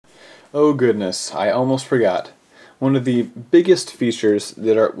Oh goodness, I almost forgot. One of the biggest features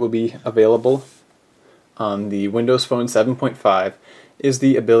that will be available on the Windows Phone 7.5 is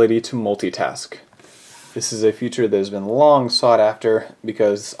the ability to multitask. This is a feature that has been long sought after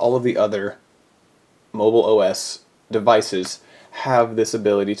because all of the other mobile OS devices have this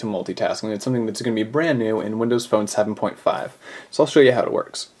ability to multitask, and it's something that's going to be brand new in Windows Phone 7.5. So I'll show you how it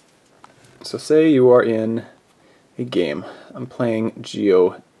works. So say you are in a game. I'm playing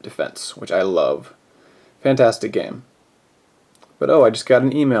Geo Defense, which I love. Fantastic game. But oh, I just got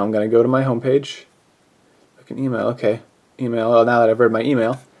an email. I'm going to go to my homepage. Look an email. Okay. Email. Oh, now that I've read my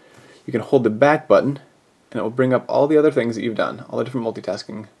email, you can hold the back button and it will bring up all the other things that you've done, all the different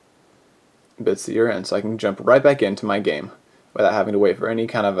multitasking bits that you're in. So I can jump right back into my game without having to wait for any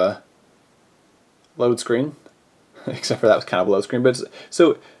kind of a load screen. Except for that was kind of a load screen. But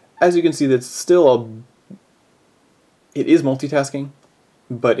so as you can see, that's still it is multitasking,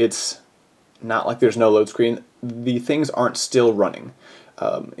 but it's not like there's no load screen. The things aren't still running.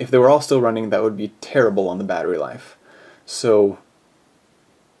 If they were all still running, that would be terrible on the battery life. So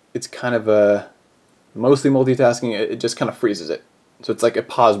it's kind of a mostly multitasking. It just kind of freezes it. So it's like a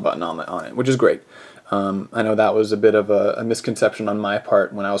pause button on it, which is great. I know that was a bit of a misconception on my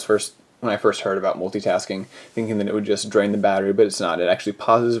part when I first heard about multitasking, thinking that it would just drain the battery, but it's not. It actually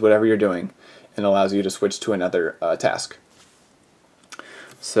pauses whatever you're doing and allows you to switch to another task.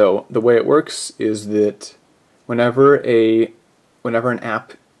 So the way it works is that whenever an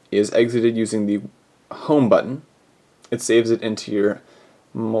app is exited using the home button, it saves it into your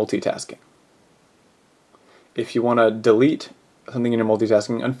multitasking. If you want to delete something in your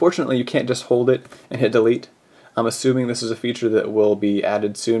multitasking, unfortunately you can't just hold it and hit delete. I'm assuming this is a feature that will be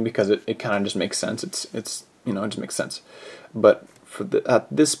added soon because it kind of just makes sense. It just makes sense. But at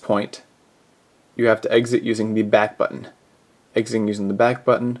this point, you have to exit using the back button. Exiting using the back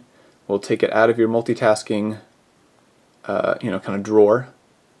button will take it out of your multitasking, kind of drawer.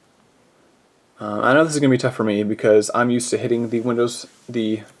 I know this is going to be tough for me because I'm used to hitting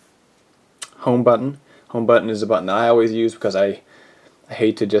the home button. Home button is a button that I always use because I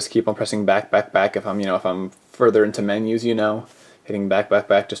hate to just keep on pressing back if I'm further into menus, hitting back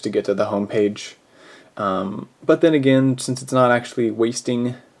just to get to the home page. But then again, since it's not actually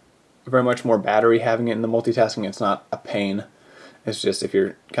wasting very much more battery having it in the multitasking, it's not a pain. It's just if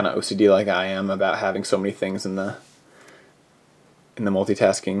you're kind of OCD like I am about having so many things in the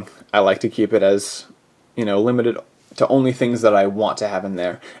multitasking, I like to keep it as limited to only things that I want to have in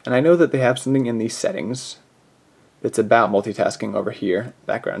there. And I know that they have something in these settings that's about multitasking over here,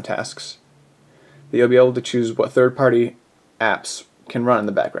 background tasks, that you'll be able to choose what third-party apps can run in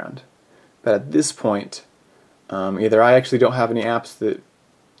the background. But at this point, either I actually don't have any apps that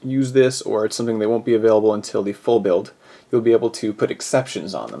use this, or it's something that won't be available until the full build. You'll be able to put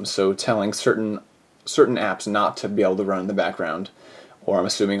exceptions on them, so telling certain apps not to be able to run in the background, or I'm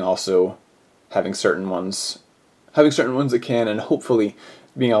assuming also having certain ones that can, and hopefully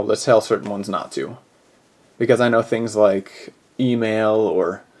being able to tell certain ones not to. Because I know things like email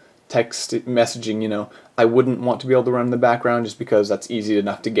or text messaging, I wouldn't want to be able to run in the background just because that's easy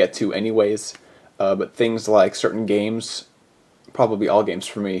enough to get to anyways. But things like certain games, probably all games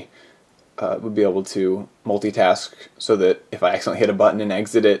for me, would be able to multitask so that if I accidentally hit a button and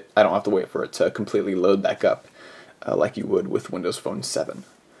exit it, I don't have to wait for it to completely load back up like you would with Windows Phone 7.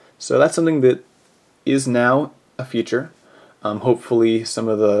 So that's something that is now a feature. Hopefully some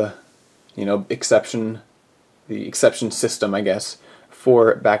of the exception system, I guess,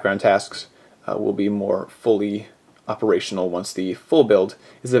 for background tasks will be more fully operational once the full build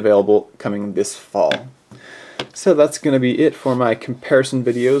is available coming this fall. So that's going to be it for my comparison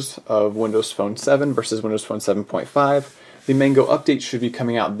videos of Windows Phone 7 versus Windows Phone 7.5. The Mango update should be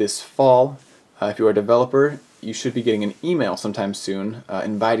coming out this fall. If you're a developer, you should be getting an email sometime soon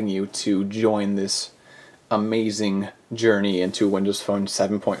inviting you to join this amazing journey into Windows Phone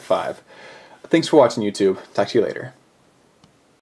 7.5. Thanks for watching, YouTube. Talk to you later.